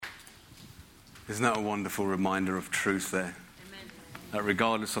Isn't that a wonderful reminder of truth there? Amen. That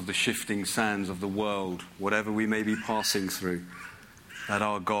regardless of the shifting sands of the world, whatever we may be passing through, that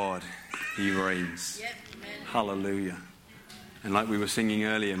our God, He reigns. Yep. Amen. Hallelujah. And like we were singing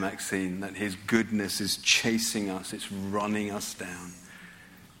earlier, Maxine, that His goodness is chasing us, it's running us down.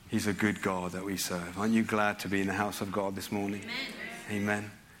 He's a good God that we serve. Aren't you glad to be in the house of God this morning? Amen.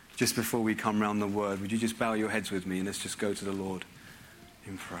 Amen. Just before we come round the word, would you just bow your heads with me and let's just go to the Lord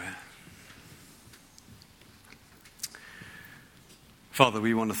in prayer. Father,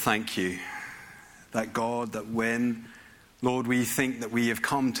 we want to thank you that God, that when, Lord, we think that we have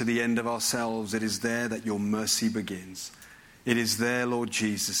come to the end of ourselves, it is there that your mercy begins. It is there, Lord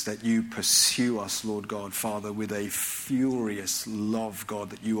Jesus, that you pursue us, Lord God, Father, with a furious love, God,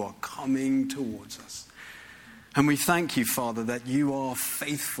 that you are coming towards us. And we thank you, Father, that you are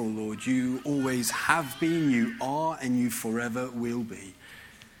faithful, Lord. You always have been, you are, and you forever will be.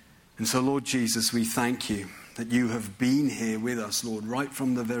 And so, Lord Jesus, we thank you that you have been here with us, Lord, right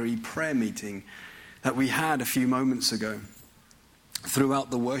from the very prayer meeting that we had a few moments ago. Throughout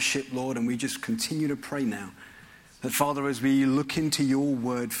the worship, Lord, and we just continue to pray now. That, Father, as we look into your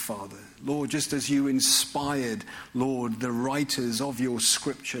word, Father, Lord, just as you inspired, Lord, the writers of your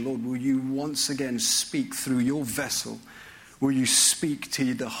scripture, Lord, will you once again speak through your vessel? Will you speak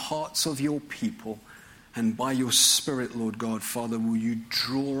to the hearts of your people? And by your Spirit, Lord God, Father, will you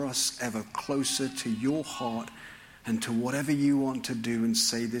draw us ever closer to your heart and to whatever you want to do and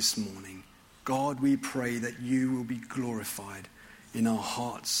say this morning. God, we pray that you will be glorified in our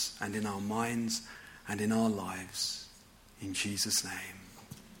hearts and in our minds and in our lives. In Jesus' name.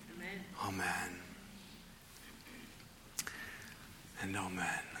 Amen. Amen. And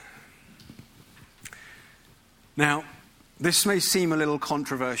amen. Now, this may seem a little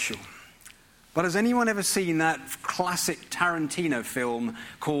controversial, but has anyone ever seen that classic Tarantino film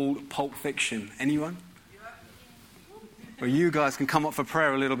called Pulp Fiction? Anyone? Well, you guys can come up for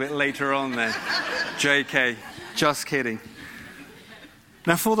prayer a little bit later on then. JK, just kidding.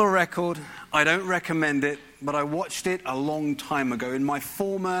 Now, for the record, I don't recommend it, but I watched it a long time ago in my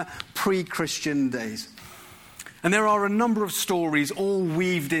former pre-Christian days. And there are a number of stories all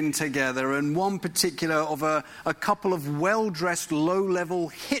weaved in together, and one particular of a couple of well-dressed, low-level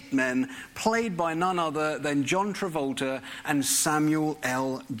hitmen played by none other than John Travolta and Samuel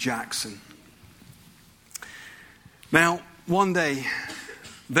L. Jackson. Now, one day,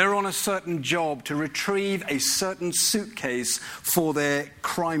 they're on a certain job to retrieve a certain suitcase for their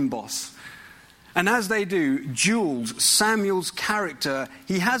crime boss. And as they do, Jules, Samuel's character,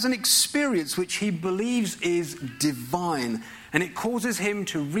 he has an experience which he believes is divine, and it causes him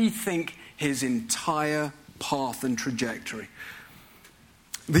to rethink his entire path and trajectory.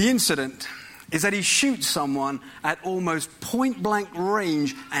 The incident is that he shoots someone at almost point-blank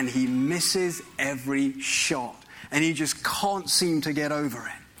range, and he misses every shot, and he just can't seem to get over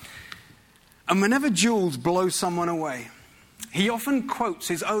it. And whenever Jules blows someone away, he often quotes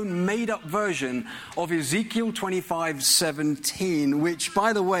his own made-up version of Ezekiel 25:17, which,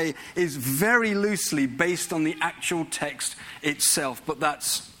 by the way, is very loosely based on the actual text itself, but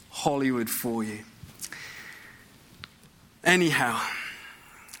that's Hollywood for you. Anyhow,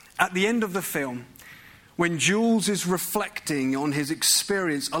 at the end of the film, when Jules is reflecting on his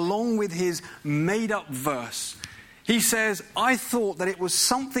experience along with his made-up verse, he says, I thought that it was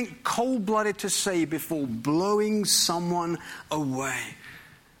something cold-blooded to say before blowing someone away.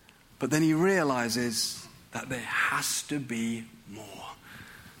 But then he realizes that there has to be more.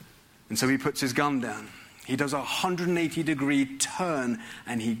 And so he puts his gun down. He does a 180-degree turn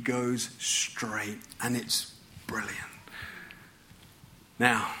and he goes straight. And it's brilliant.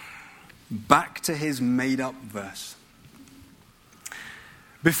 Now, back to his made-up verse.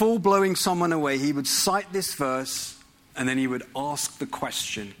 Before blowing someone away, he would cite this verse and then he would ask the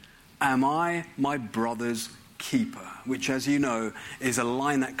question, am I my brother's keeper? Which, as you know, is a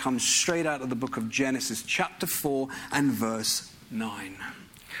line that comes straight out of the book of Genesis, chapter 4 and verse 9.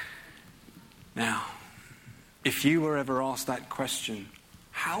 Now, if you were ever asked that question,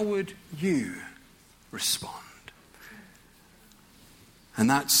 how would you respond? And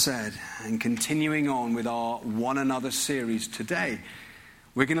that said, and continuing on with our One Another series today,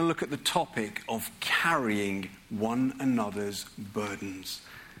 we're going to look at the topic of carrying one another's burdens.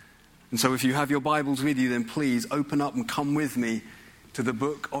 And so if you have your Bibles with you, then please open up and come with me to the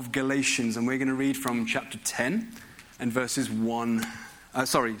book of Galatians. And we're going to read from chapter 10 and verses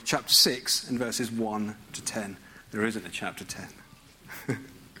chapter 6 and verses 1 to 10. There isn't a chapter 10.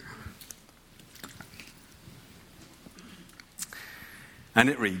 And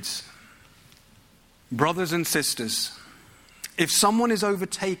it reads, Brothers and sisters, if someone is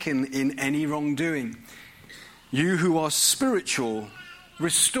overtaken in any wrongdoing, you who are spiritual,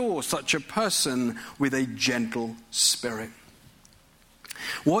 restore such a person with a gentle spirit,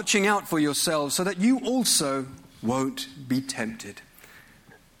 watching out for yourselves so that you also won't be tempted.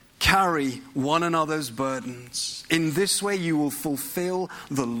 Carry one another's burdens. In this way you will fulfill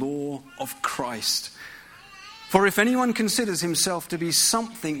the law of Christ. For if anyone considers himself to be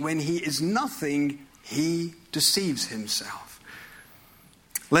something when he is nothing, he deceives himself.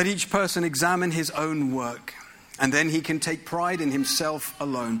 Let each person examine his own work, and then he can take pride in himself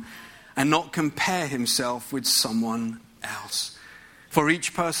alone and not compare himself with someone else. For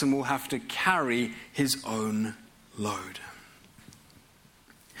each person will have to carry his own load.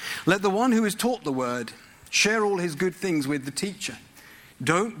 Let the one who is taught the word share all his good things with the teacher.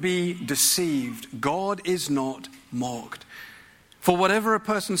 Don't be deceived. God is not mocked. For whatever a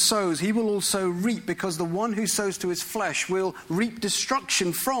person sows, he will also reap, because the one who sows to his flesh will reap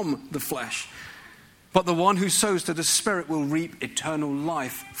destruction from the flesh. But the one who sows to the Spirit will reap eternal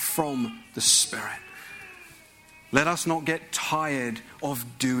life from the Spirit. Let us not get tired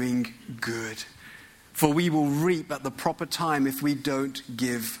of doing good, for we will reap at the proper time if we don't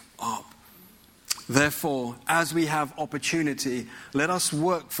give up. Therefore, as we have opportunity, let us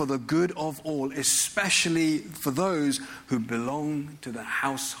work for the good of all, especially for those who belong to the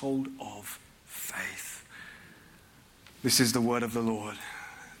household of faith. This is the word of the Lord.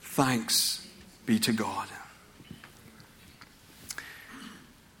 Thanks be to God.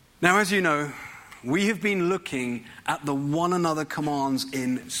 Now, as you know, we have been looking at the one another commands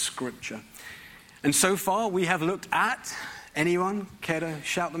in Scripture. And so far we have looked at, anyone care to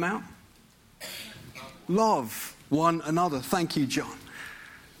shout them out? Love one another. Thank you, John.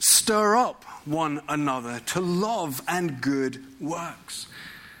 Stir up one another to love and good works.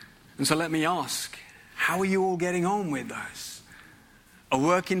 And so let me ask, how are you all getting on with those? A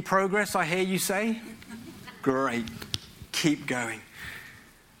work in progress, I hear you say? Great. Keep going.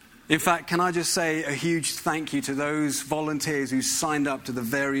 In fact, can I just say a huge thank you to those volunteers who signed up to the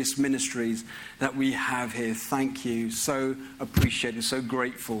various ministries that we have here. Thank you. So appreciated, so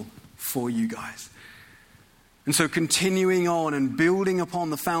grateful for you guys. And so continuing on and building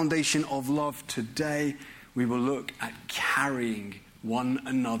upon the foundation of love today, we will look at carrying one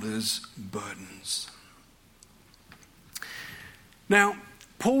another's burdens. Now,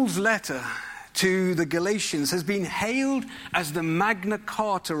 Paul's letter to the Galatians has been hailed as the Magna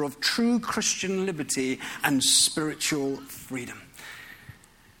Carta of true Christian liberty and spiritual freedom.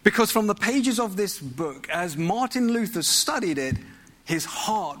 Because from the pages of this book, as Martin Luther studied it, his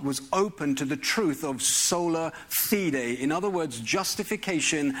heart was open to the truth of sola fide, in other words,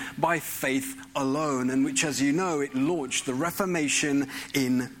 justification by faith alone, and which, as you know, it launched the Reformation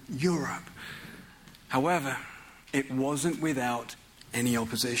in Europe. However, it wasn't without any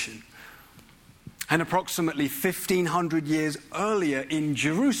opposition. And approximately 1,500 years earlier in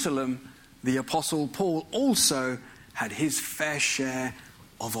Jerusalem, the Apostle Paul also had his fair share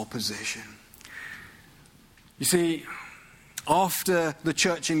of opposition. You see, after the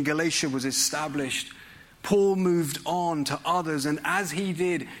church in Galatia was established, Paul moved on to others, and as he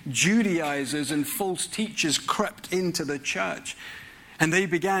did, Judaizers and false teachers crept into the church, and they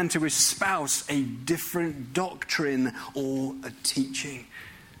began to espouse a different doctrine or a teaching.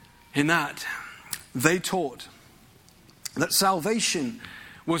 In that, they taught that salvation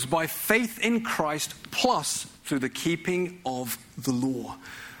was by faith in Christ plus through the keeping of the law.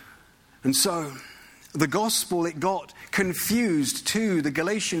 And so the gospel, it got confused to the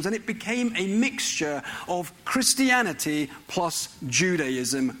Galatians, and it became a mixture of Christianity plus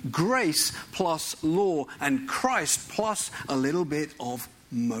Judaism, grace plus law, and Christ plus a little bit of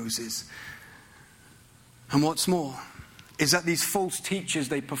Moses. And what's more is that these false teachers,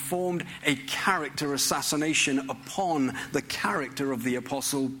 they performed a character assassination upon the character of the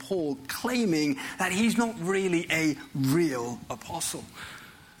Apostle Paul, claiming that he's not really a real apostle,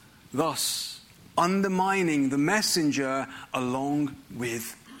 thus undermining the messenger along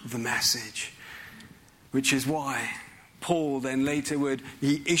with the message. Which is why Paul then later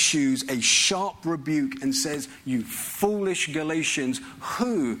he issues a sharp rebuke and says, "You foolish Galatians,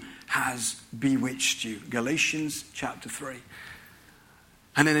 who has bewitched you?" Galatians chapter 3.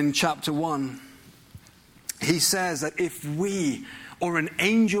 And then in chapter 1, he says that if we or an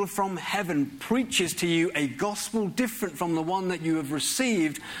angel from heaven preaches to you a gospel different from the one that you have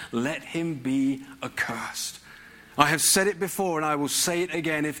received, let him be accursed. I have said it before and I will say it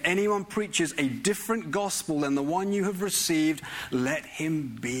again. If anyone preaches a different gospel than the one you have received, let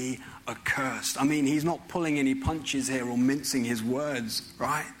him be accursed. I mean, he's not pulling any punches here or mincing his words,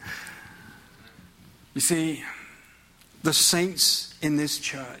 right? You see, the saints in this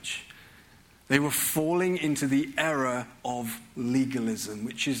church, they were falling into the error of legalism,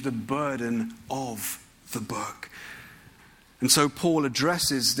 which is the burden of the book. And so Paul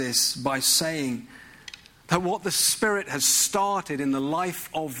addresses this by saying that what the Spirit has started in the life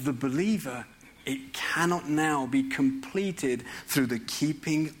of the believer, it cannot now be completed through the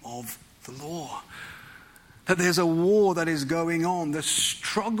keeping of the law. That there's a war that is going on. The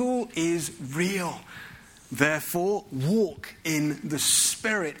struggle is real. Therefore, walk in the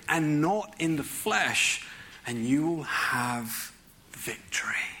Spirit and not in the flesh, and you will have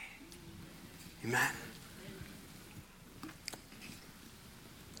victory. Amen.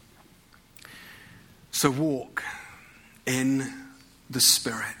 So walk in the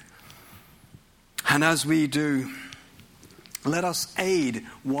Spirit. And as we do, let us aid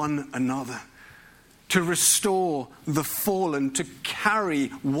one another to restore the fallen, to carry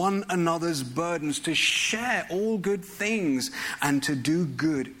one another's burdens, to share all good things, and to do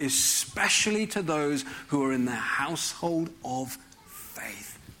good, especially to those who are in the household of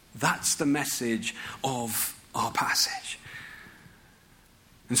faith. That's the message of our passage.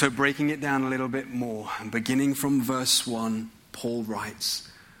 And so breaking it down a little bit more, and beginning from verse 1, Paul writes,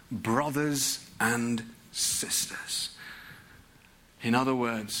 brothers and sisters. In other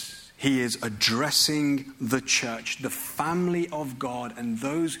words, he is addressing the church, the family of God, and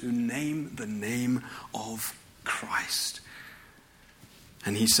those who name the name of Christ.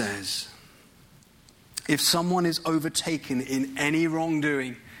 And he says, if someone is overtaken in any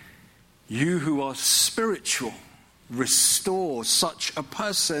wrongdoing, you who are spiritual, restore such a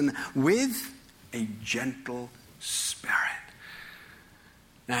person with a gentle spirit.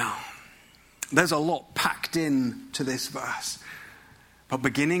 Now, there's a lot packed in to this verse. But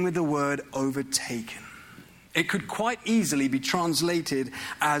beginning with the word overtaken, it could quite easily be translated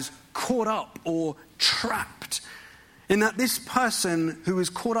as caught up or trapped. In that this person who is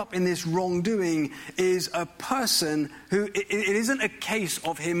caught up in this wrongdoing is a person who, it isn't a case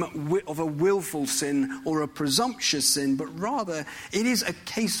of him of a willful sin or a presumptuous sin, but rather it is a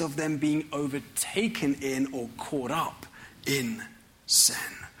case of them being overtaken in or caught up in sin.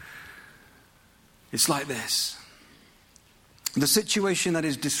 It's like this. The situation that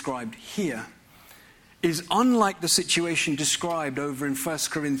is described here is unlike the situation described over in 1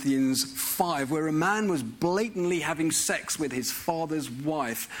 Corinthians 5, where a man was blatantly having sex with his father's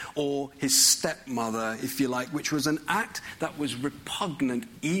wife or his stepmother, if you like, which was an act that was repugnant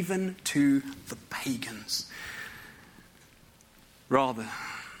even to the pagans. Rather,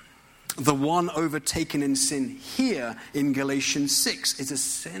 the one overtaken in sin here in Galatians 6 is a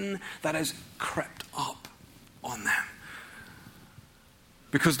sin that has crept up on them.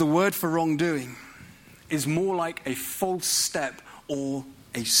 Because the word for wrongdoing is more like a false step or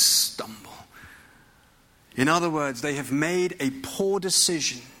a stumble. In other words, they have made a poor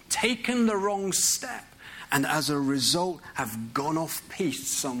decision, taken the wrong step, and as a result have gone off piste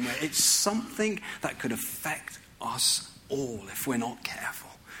somewhere. It's something that could affect us all if we're not careful.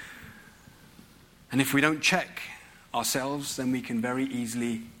 And if we don't check ourselves, then we can very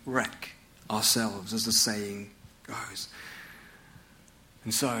easily wreck ourselves, as the saying goes.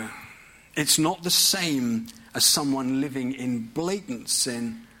 And so, it's not the same as someone living in blatant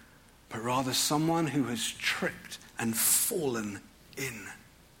sin, but rather someone who has tripped and fallen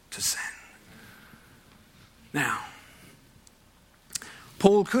into sin. Now,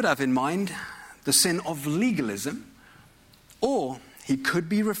 Paul could have in mind the sin of legalism, or he could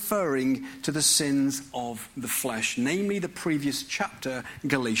be referring to the sins of the flesh, namely the previous chapter,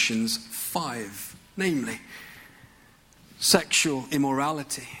 Galatians 5, namely sexual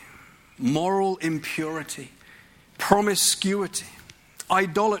immorality, moral impurity, promiscuity,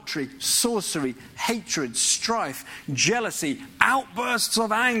 idolatry, sorcery, hatred, strife, jealousy, outbursts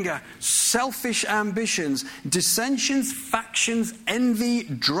of anger, selfish ambitions, dissensions, factions, envy,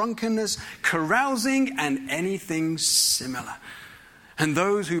 drunkenness, carousing, and anything similar. And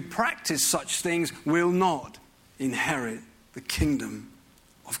those who practice such things will not inherit the kingdom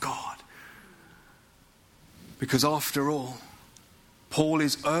of God. Because after all, Paul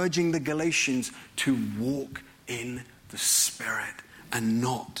is urging the Galatians to walk in the Spirit and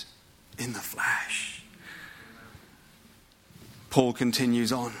not in the flesh. Paul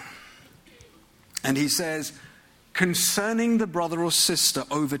continues on. And he says, concerning the brother or sister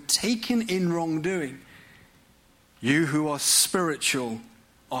overtaken in wrongdoing, you who are spiritual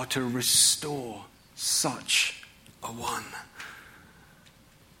are to restore such a one.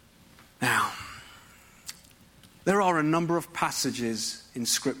 Now, there are a number of passages in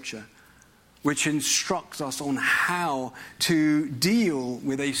Scripture which instructs us on how to deal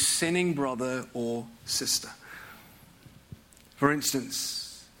with a sinning brother or sister. For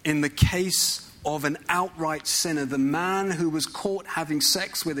instance, in the case of an outright sinner, the man who was caught having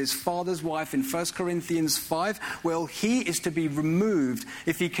sex with his father's wife in 1 Corinthians 5, well, he is to be removed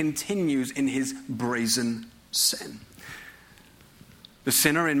if he continues in his brazen sin. The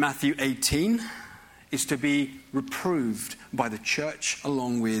sinner in Matthew 18 is to be reproved by the church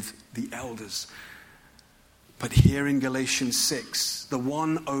along with the elders. But here in Galatians 6, the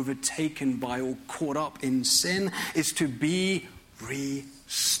one overtaken by or caught up in sin is to be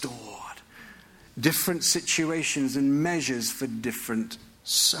restored. Different situations and measures for different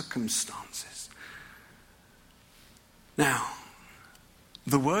circumstances. Now,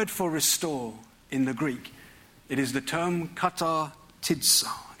 the word for restore in the Greek, it is the term katartizo.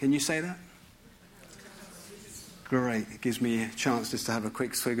 Can you say that? Great. It gives me a chance just to have a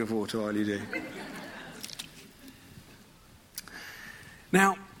quick swig of water while you do.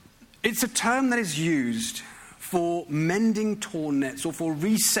 Now, it's a term that is used for mending torn nets or for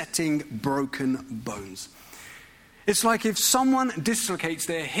resetting broken bones. It's like if someone dislocates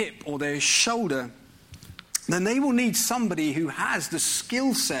their hip or their shoulder, then they will need somebody who has the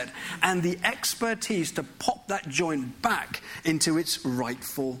skill set and the expertise to pop that joint back into its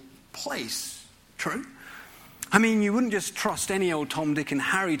rightful place. True? I mean, you wouldn't just trust any old Tom, Dick and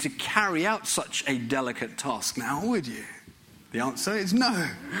Harry to carry out such a delicate task now, would you? The answer is no.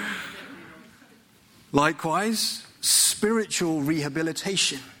 Likewise, spiritual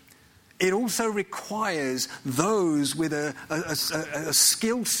rehabilitation. It also requires those with a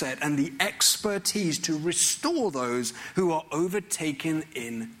skill set and the expertise to restore those who are overtaken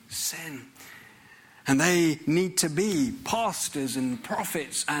in sin. And they need to be pastors and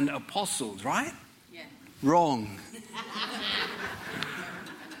prophets and apostles, right? Yeah. Wrong.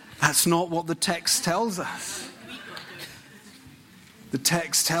 That's not what the text tells us. The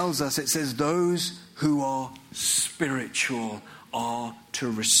text tells us, it says, those who are spiritual are to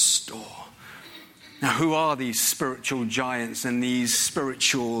restore. Now, who are these spiritual giants and these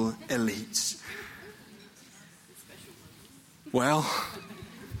spiritual elites? Well,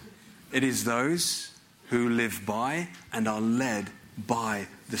 it is those who live by and are led by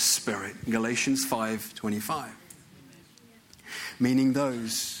the Spirit. Galatians 5:25. Meaning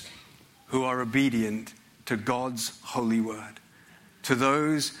those who are obedient to God's holy word. To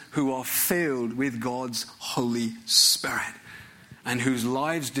those who are filled with God's Holy Spirit and whose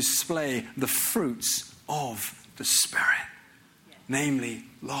lives display the fruits of the Spirit, namely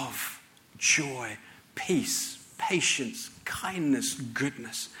love, joy, peace, patience, kindness,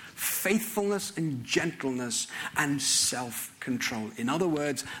 goodness, faithfulness and gentleness, and self-control. In other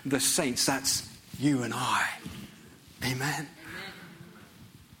words, the saints, that's you and I. Amen.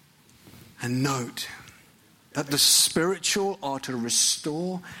 And note that the spiritual are to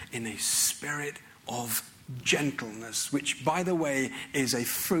restore in a spirit of gentleness, which, by the way, is a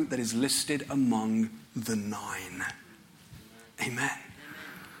fruit that is listed among the 9. Amen.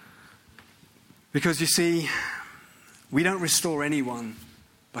 Because you see, we don't restore anyone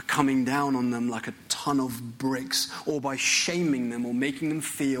by coming down on them like a ton of bricks or by shaming them or making them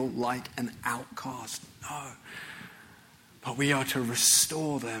feel like an outcast. No. But we are to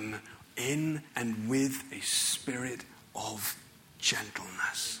restore them in and with a spirit of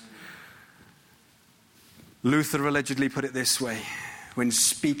gentleness. Luther allegedly put it this way when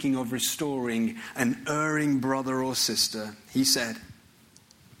speaking of restoring an erring brother or sister. He said,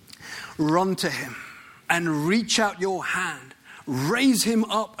 "Run to him and reach out your hand. Raise him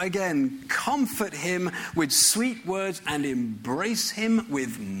up again. Comfort him with sweet words and embrace him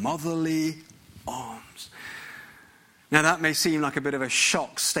with motherly arms." Now that may seem like a bit of a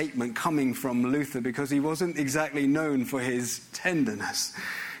shock statement coming from Luther because he wasn't exactly known for his tenderness.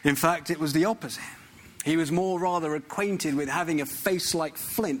 In fact, it was the opposite. He was more rather acquainted with having a face like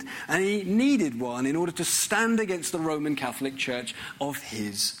flint, and he needed one in order to stand against the Roman Catholic Church of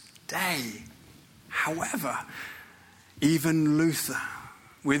his day. However, even Luther,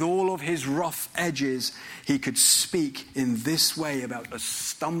 with all of his rough edges, he could speak in this way about a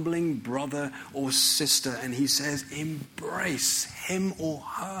stumbling brother or sister. And he says, embrace him or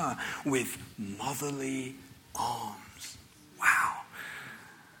her with motherly arms. Wow.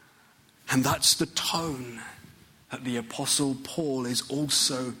 And that's the tone that the Apostle Paul is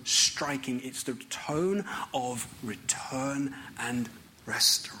also striking. It's the tone of return and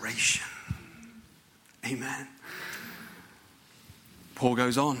restoration. Amen. Paul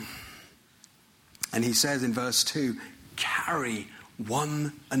goes on and he says in verse 2, carry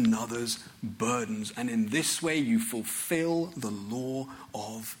one another's burdens, and in this way you fulfill the law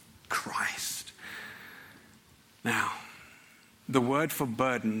of Christ. Now, the word for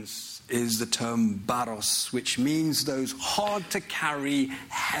burdens is the term baros, which means those hard to carry,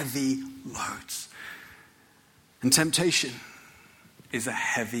 heavy loads. And temptation is a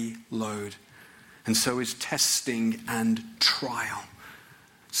heavy load, and so is testing and trial.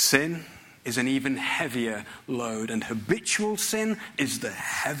 Sin is an even heavier load, and habitual sin is the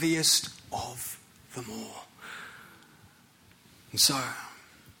heaviest of them all. And so,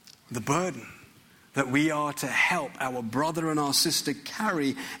 the burden that we are to help our brother and our sister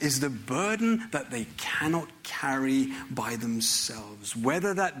carry is the burden that they cannot carry by themselves,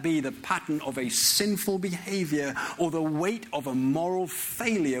 whether that be the pattern of a sinful behavior or the weight of a moral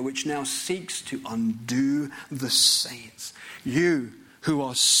failure which now seeks to undo the saints. You who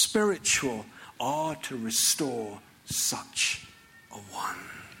are spiritual are to restore such a one.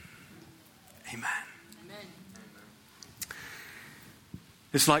 Amen. Amen.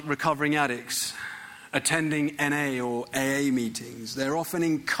 It's like recovering addicts attending NA or AA meetings. They're often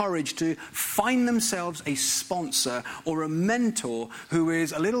encouraged to find themselves a sponsor or a mentor who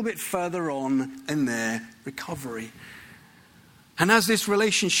is a little bit further on in their recovery. And as this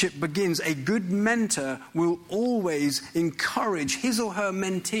relationship begins, a good mentor will always encourage his or her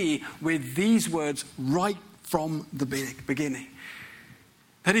mentee with these words right from the beginning.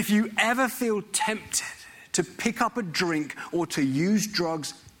 That if you ever feel tempted to pick up a drink or to use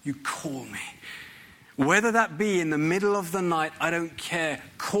drugs, you call me. Whether that be in the middle of the night, I don't care.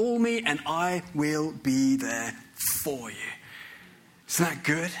 Call me and I will be there for you. Isn't that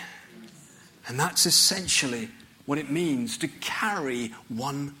good? And that's essentially what it means to carry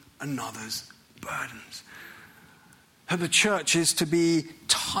one another's burdens. That the church is to be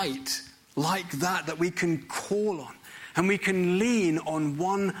tight like that we can call on. And we can lean on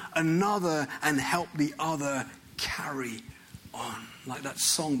one another and help the other carry on. Like that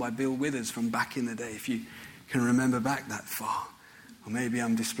song by Bill Withers from back in the day, if you can remember back that far. Or maybe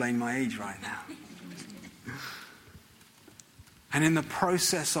I'm displaying my age right now. And in the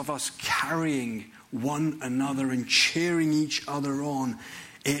process of us carrying one another and cheering each other on,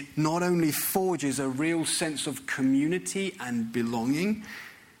 it not only forges a real sense of community and belonging,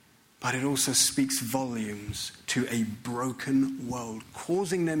 but it also speaks volumes to a broken world,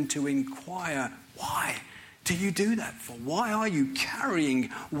 causing them to inquire, why do you do that for? Why are you carrying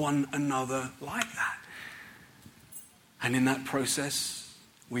one another like that? And in that process,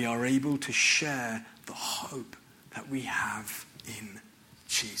 we are able to share the hope that we have in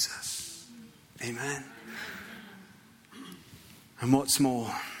Jesus. Amen. And what's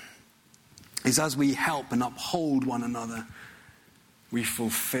more is as we help and uphold one another, we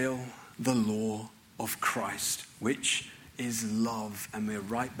fulfill the law of Christ, which is love. And we're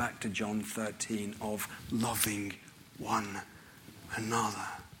right back to John 13 of loving one another.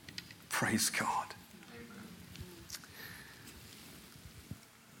 Praise God.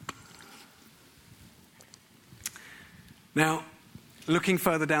 Now, looking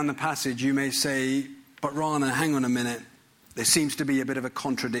further down the passage, you may say, but Rana, hang on a minute. There seems to be a bit of a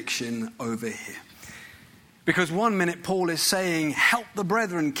contradiction over here. Because one minute Paul is saying, help the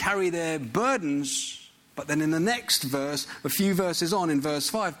brethren carry their burdens. But then in the next verse, a few verses on in verse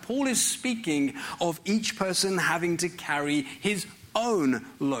 5, Paul is speaking of each person having to carry his own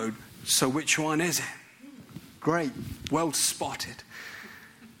load. So which one is it? Great. Well spotted.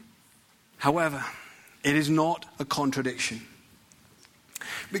 However, it is not a contradiction.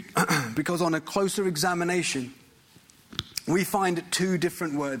 Because on a closer examination, we find two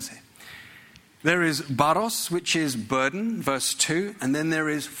different words here. There is baros, which is burden, verse 2, and then there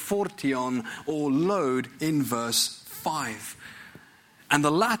is fortion, or load, in verse 5. And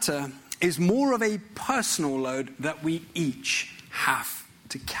the latter is more of a personal load that we each have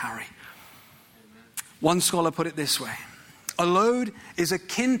to carry. One scholar put it this way. A load is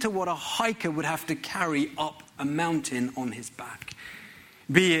akin to what a hiker would have to carry up a mountain on his back.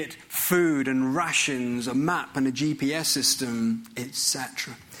 Be it food and rations, a map and a GPS system,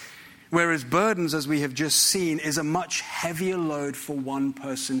 etc. Whereas burdens, as we have just seen, is a much heavier load for one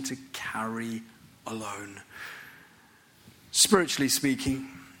person to carry alone. Spiritually speaking,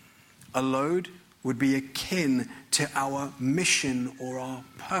 a load would be akin to our mission or our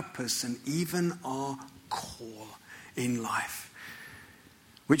purpose and even our call in life,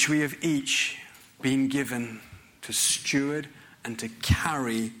 which we have each been given to steward and to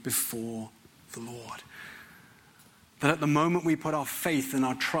carry before the Lord. That at the moment we put our faith and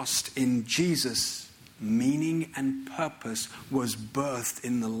our trust in Jesus, meaning and purpose was birthed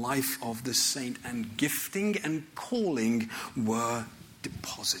in the life of the saint, and gifting and calling were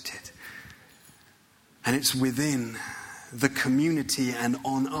deposited. And it's within the community and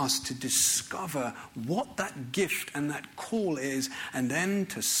on us to discover what that gift and that call is, and then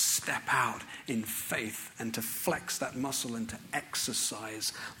to step out in faith and to flex that muscle and to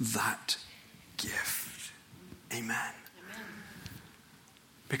exercise that gift. Amen.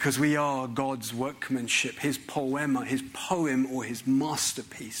 Because we are God's workmanship, his poem or his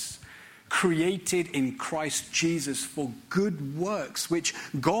masterpiece, created in Christ Jesus for good works, which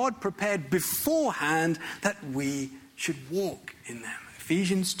God prepared beforehand that we should walk in them.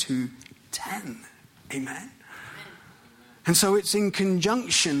 Ephesians 2:10. Amen. And so it's in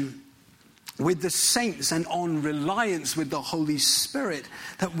conjunction with the saints and on reliance with the Holy Spirit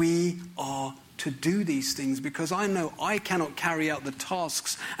that we are to do these things, because I know I cannot carry out the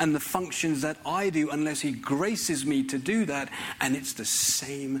tasks and the functions that I do unless he graces me to do that, and it's the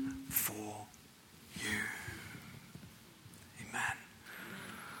same for you. Amen.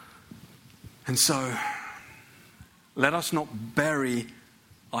 And so, let us not bury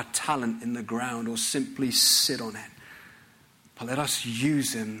our talent in the ground or simply sit on it, but let us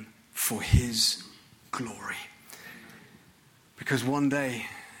use him for his glory. Because one day,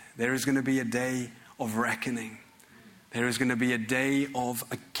 there is going to be a day of reckoning. There is going to be a day of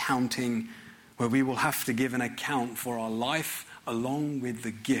accounting where we will have to give an account for our life along with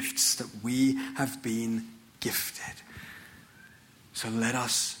the gifts that we have been gifted. So let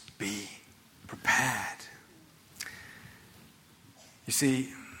us be prepared. You see,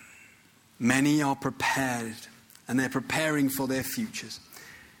 many are prepared and they're preparing for their futures.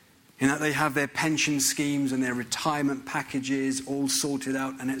 In that they have their pension schemes and their retirement packages all sorted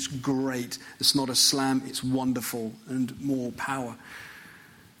out, and it's great. It's not a slam, it's wonderful and more power.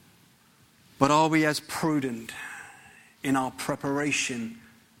 But are we as prudent in our preparation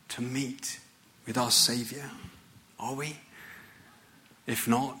to meet with our Savior? Are we? If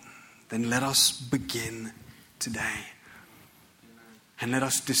not, then let us begin today. And let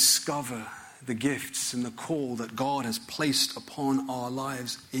us discover the gifts and the call that God has placed upon our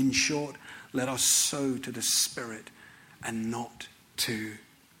lives. In short, let us sow to the Spirit and not to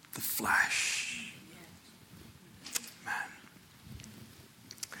the flesh. Amen.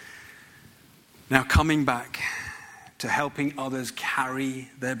 Now, coming back to helping others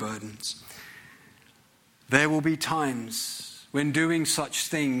carry their burdens, there will be times when doing such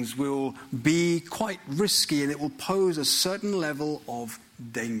things will be quite risky and it will pose a certain level of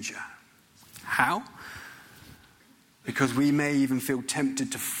danger. How? Because we may even feel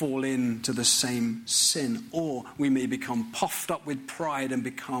tempted to fall into the same sin, or we may become puffed up with pride and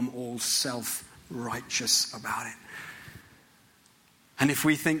become all self-righteous about it. And if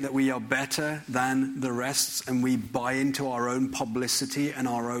we think that we are better than the rest and we buy into our own publicity and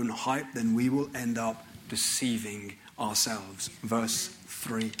our own hype, then we will end up deceiving ourselves. Verse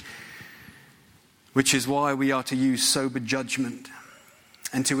 3. Which is why we are to use sober judgment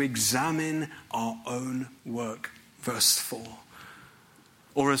and to examine our own work. Verse 4.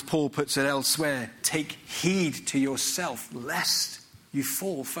 Or as Paul puts it elsewhere, take heed to yourself lest you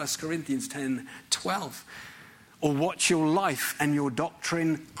fall. 1 Corinthians 10:12. Or watch your life and your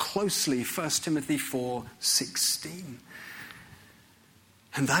doctrine closely. 1 Timothy 4:16.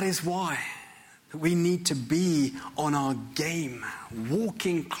 And that is why we need to be on our game,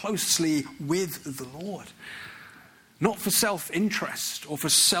 walking closely with the Lord. Not for self-interest or for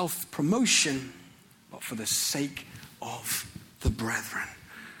self-promotion, but for the sake of the brethren.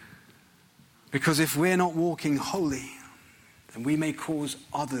 Because if we're not walking holy, then we may cause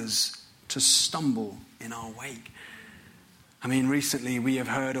others to stumble in our wake. I mean, recently we have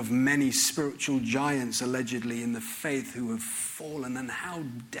heard of many spiritual giants allegedly in the faith who have fallen, and how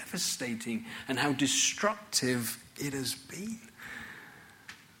devastating and how destructive it has been.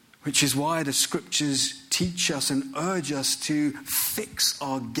 Which is why the scriptures teach us and urge us to fix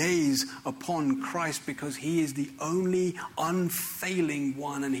our gaze upon Christ, because he is the only unfailing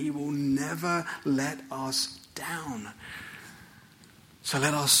one and he will never let us down. So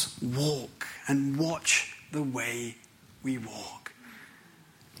let us walk and watch the way we walk,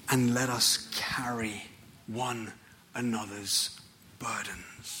 and let us carry one another's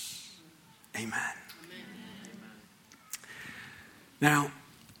burdens. Amen. Now,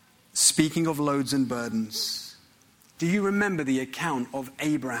 speaking of loads and burdens, do you remember the account of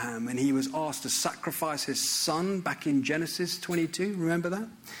Abraham when he was asked to sacrifice his son back in Genesis 22? Remember that?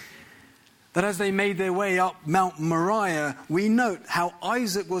 That as they made their way up Mount Moriah, we note how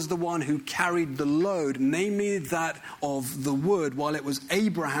Isaac was the one who carried the load, namely that of the wood, while it was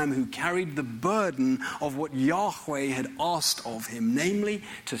Abraham who carried the burden of what Yahweh had asked of him, namely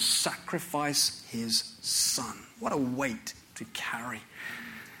to sacrifice his son. What a weight to carry.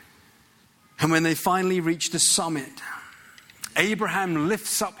 And when they finally reached the summit, Abraham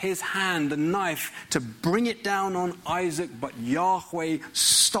lifts up his hand, the knife, to bring it down on Isaac, but Yahweh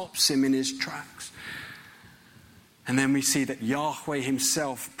stops him in his tracks. And then we see that Yahweh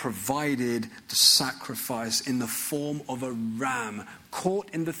himself provided the sacrifice in the form of a ram caught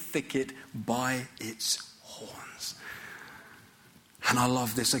in the thicket by its horns. And I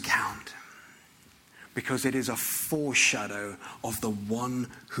love this account because it is a foreshadow of the one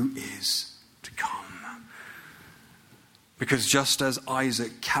who is to come. Because just as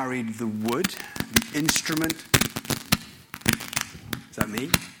Isaac carried the wood, the instrument... Is that me?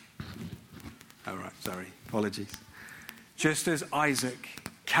 Oh, right, sorry. Apologies. Just as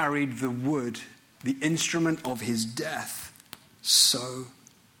Isaac carried the wood, the instrument of his death, so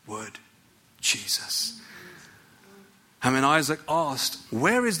would Jesus. And when Isaac asked,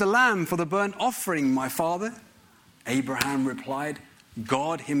 "Where is the lamb for the burnt offering, my father?" Abraham replied,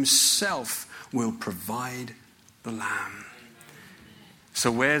 "God himself will provide the lamb." So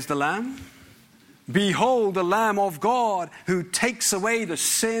where's the lamb? Behold the Lamb of God who takes away the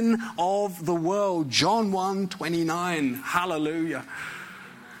sin of the world. John 1:29. Hallelujah.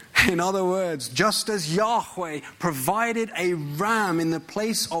 In other words, just as Yahweh provided a ram in the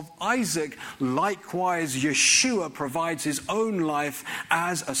place of Isaac, likewise Yeshua provides his own life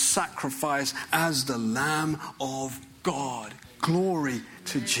as a sacrifice, as the Lamb of God. Glory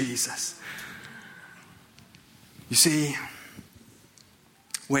to Jesus. You see,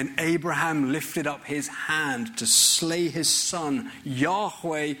 when Abraham lifted up his hand to slay his son,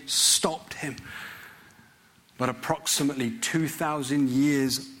 Yahweh stopped him. But approximately 2,000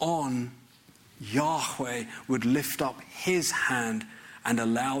 years on, Yahweh would lift up his hand and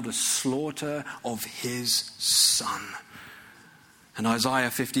allow the slaughter of his son. And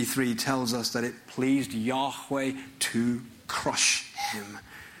Isaiah 53 tells us that it pleased Yahweh to crush him,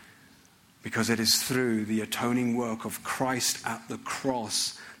 because it is through the atoning work of Christ at the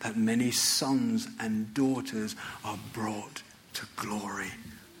cross that many sons and daughters are brought to glory.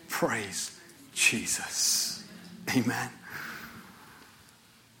 Praise Jesus. Amen.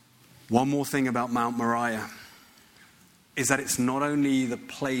 One more thing about Mount Moriah is that it's not only the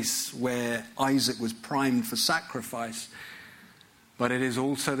place where Isaac was primed for sacrifice, but it is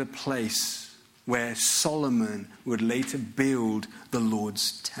also the place where Solomon would later build the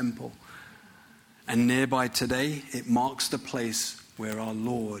Lord's temple. And nearby today, it marks the place where our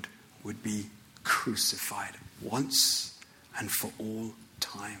Lord would be crucified once and for all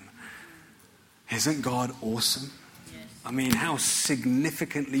time. Isn't God awesome? Yes. I mean, how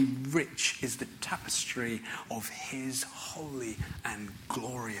significantly rich is the tapestry of his holy and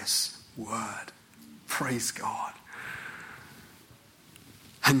glorious word. Praise God.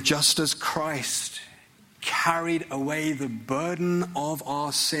 And just as Christ carried away the burden of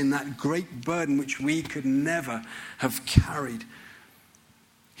our sin, that great burden which we could never have carried,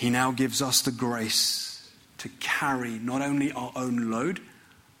 he now gives us the grace to carry not only our own load,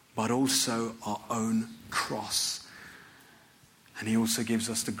 but also our own cross. And he also gives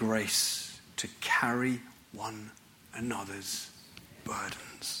us the grace to carry one another's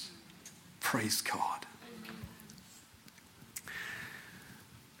burdens. Praise God.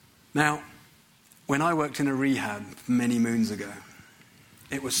 Now, when I worked in a rehab many moons ago,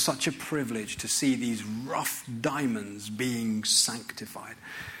 it was such a privilege to see these rough diamonds being sanctified.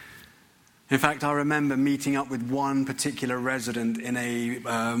 In fact, I remember meeting up with one particular resident in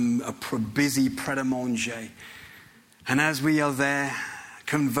a busy pret-a-manger. And as we are there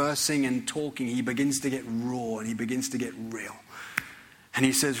conversing and talking, he begins to get raw and he begins to get real. And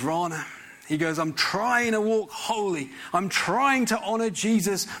he says, "Rana," he goes, "I'm trying to walk holy. I'm trying to honor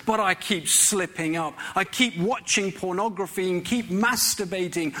Jesus, but I keep slipping up. I keep watching pornography and keep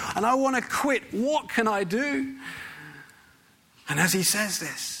masturbating, and I want to quit. What can I do?" And as he says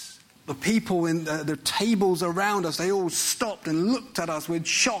this, the people in the tables around us, they all stopped and looked at us with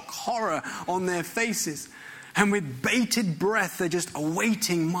shock, horror on their faces. And with bated breath, they're just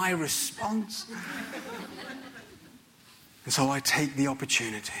awaiting my response. And so I take the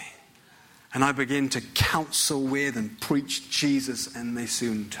opportunity and I begin to counsel with and preach Jesus, and they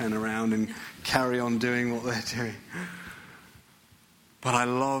soon turn around and carry on doing what they're doing. But I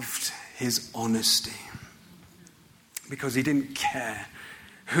loved his honesty, because he didn't care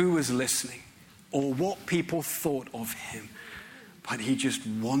who was listening or what people thought of him, but he just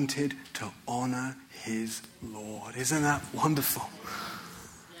wanted to honor his Lord. Isn't that wonderful?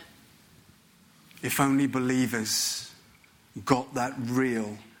 If only believers got that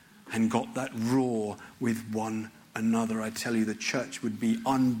real and got that raw with one another, I tell you, the church would be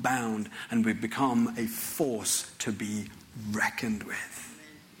unbound and would become a force to be reckoned with.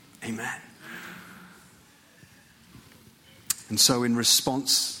 Amen. And so in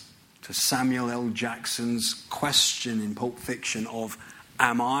response to Samuel L. Jackson's question in Pulp Fiction of,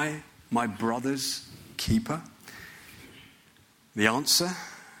 am I my brother's keeper? The answer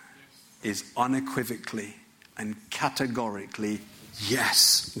is unequivocally and categorically,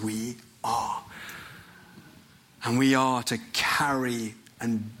 yes, we are. And we are to carry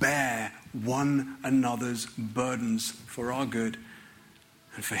and bear one another's burdens for our good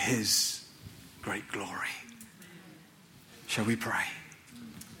and for his great glory. Shall we pray?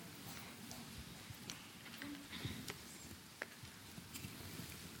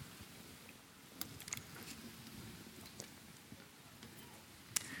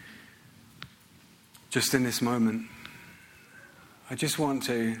 Just in this moment, I want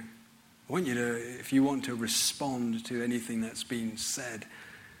you to, if you want to respond to anything that's been said,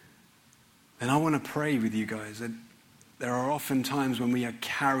 then I want to pray with you guys that there are often times when we are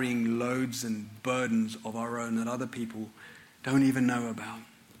carrying loads and burdens of our own that other people don't even know about.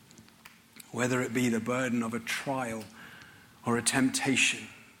 Whether it be the burden of a trial or a temptation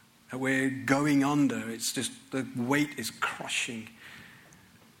that we're going under, it's just the weight is crushing.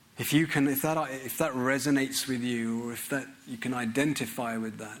 If that resonates with you, or if that you can identify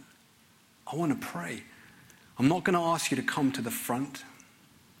with that, I want to pray. I'm not going to ask you to come to the front,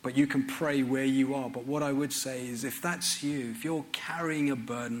 but you can pray where you are. But what I would say is, if that's you, if you're carrying a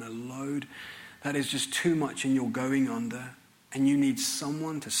burden, a load that is just too much and you're going under, and you need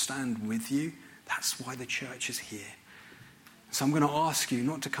someone to stand with you, that's why the church is here. So I'm going to ask you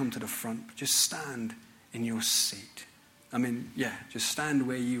not to come to the front, but just stand in your seat. Just stand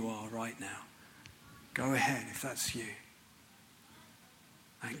where you are right now. Go ahead if that's you.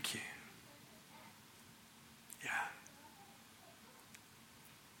 Thank you.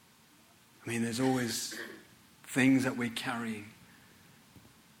 There's always things that we're carrying.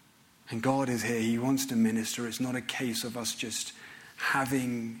 And God is here. He wants to minister. It's not a case of us just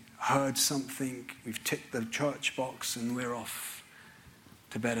having heard something, we've ticked the church box and we're off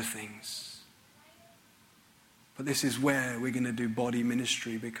to better things. But this is where we're going to do body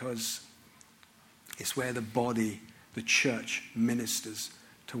ministry, because it's where the body, the church, ministers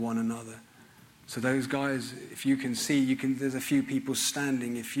to one another. So those guys, if you can see, there's a few people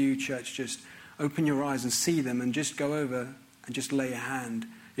standing. If you, church, just open your eyes and see them and just go over and just lay a hand.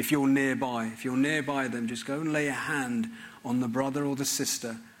 If you're nearby them, just go and lay a hand on the brother or the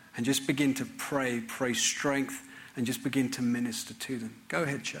sister and just begin to pray strength, and just begin to minister to them. Go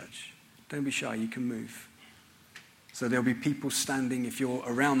ahead, church. Don't be shy, you can move. So there'll be people standing. If you're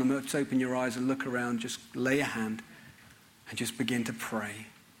around them, let's open your eyes and look around. Just lay a hand and just begin to pray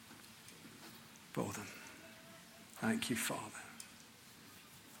for them. Thank you, Father.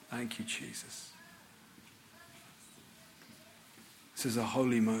 Thank you, Jesus. This is a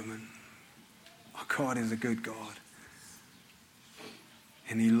holy moment. Our God is a good God.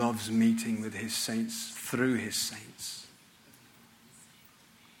 And he loves meeting with his saints through his saints.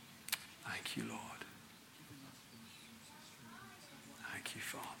 Thank you, Lord. Thank you,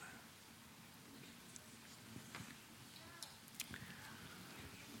 Father.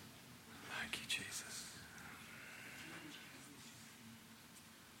 Thank you, Jesus.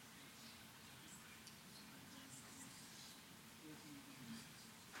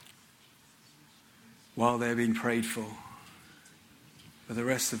 While they're being prayed for the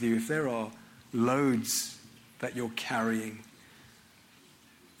rest of you, if there are loads that you're carrying,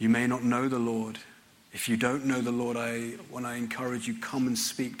 you may not know the Lord. If you don't know the Lord, I want to encourage you, come and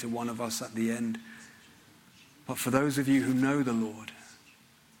speak to one of us at the end. But for those of you who know the Lord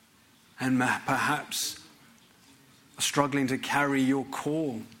and perhaps are struggling to carry your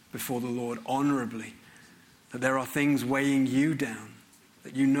call before the Lord honorably, that there are things weighing you down,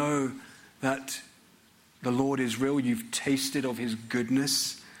 that you know that the Lord is real, you've tasted of his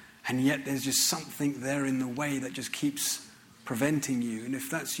goodness, and yet there's just something there in the way that just keeps preventing you. And if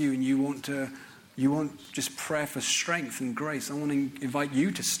that's you and you want just prayer for strength and grace, I want to invite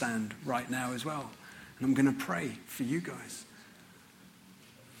you to stand right now as well. And I'm going to pray for you guys.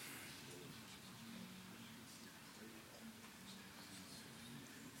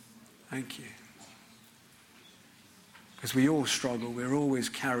 Thank you. Because we all struggle. We're always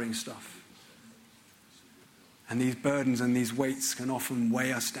carrying stuff. And these burdens and these weights can often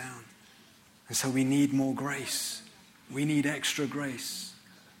weigh us down. And so we need more grace. We need extra grace.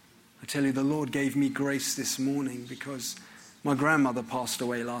 I tell you, the Lord gave me grace this morning because my grandmother passed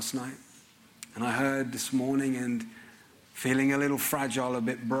away last night. And I heard this morning and feeling a little fragile, a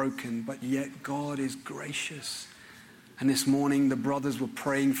bit broken, but yet God is gracious. And this morning the brothers were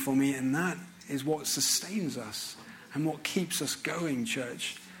praying for me, and that is what sustains us and what keeps us going,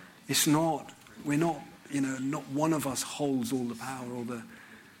 church. We're not not one of us holds all the power or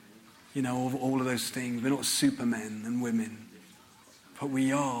of all of those things. We're not supermen and women, but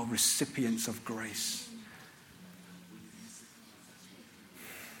we are recipients of grace.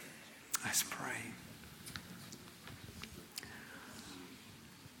 Let's pray.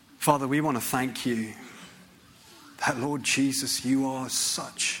 Father, we want to thank you that, Lord Jesus, you are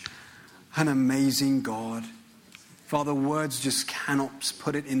such an amazing God. Father, words just cannot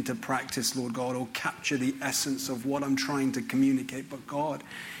put it into practice, Lord God, or capture the essence of what I'm trying to communicate. But God,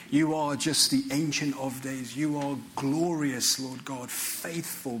 you are just the Ancient of Days. You are glorious, Lord God,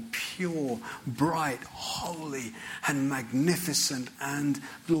 faithful, pure, bright, holy, and magnificent, and,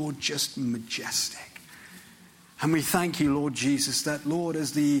 Lord, just majestic. And we thank you, Lord Jesus, that, Lord,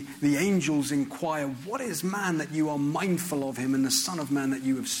 as the angels inquire, what is man that you are mindful of him, and the Son of Man that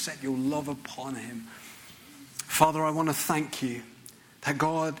you have set your love upon him? Father, I want to thank you that,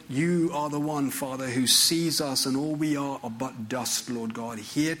 God, you are the one, Father, who sees us, and all we are but dust, Lord God,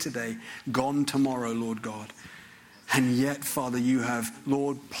 here today, gone tomorrow, Lord God. And yet, Father, you have,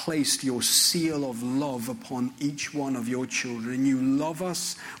 Lord, placed your seal of love upon each one of your children, and you love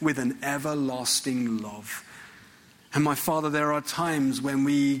us with an everlasting love. And my Father, there are times when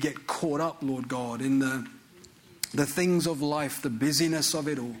we get caught up, Lord God, in the things of life, the busyness of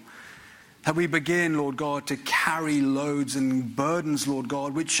it all, that we begin, Lord God, to carry loads and burdens, Lord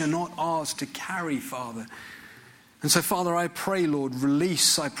God, which are not ours to carry, Father. And so, Father, I pray, Lord,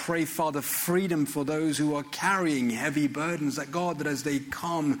 release. I pray, Father, freedom for those who are carrying heavy burdens. That, God, that as they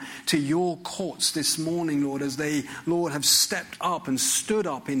come to your courts this morning, Lord, as they, Lord, have stepped up and stood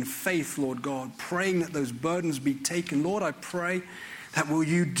up in faith, Lord God, praying that those burdens be taken. Lord, I pray that will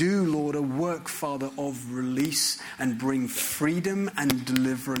you do, Lord, a work, Father, of release and bring freedom and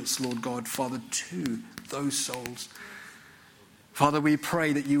deliverance, Lord God, Father, to those souls. Father, we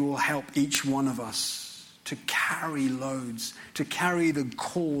pray that you will help each one of us to carry loads, to carry the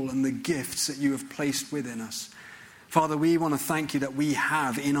call and the gifts that you have placed within us. Father, we want to thank you that we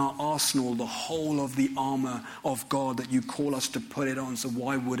have in our arsenal the whole of the armor of God that you call us to put it on. So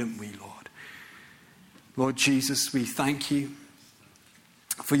why wouldn't we, Lord? Lord Jesus, we thank you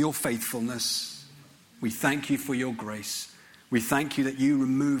for your faithfulness. We thank you for your grace. We thank you that you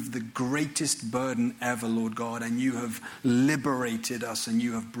removed the greatest burden ever, Lord God, and you have liberated us and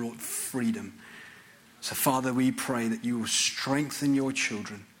you have brought freedom. So, Father, we pray that you will strengthen your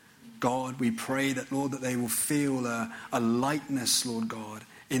children. God, we pray that, Lord, that they will feel a lightness, Lord God,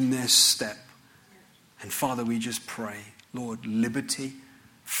 in their step. And, Father, we just pray, Lord, liberty,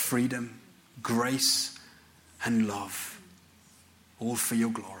 freedom, grace, and love, all for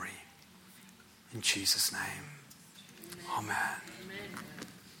your glory. In Jesus' name, amen.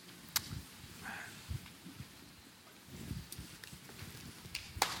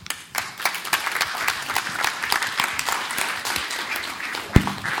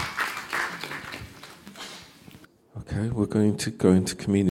 Okay, we're going to go into communion.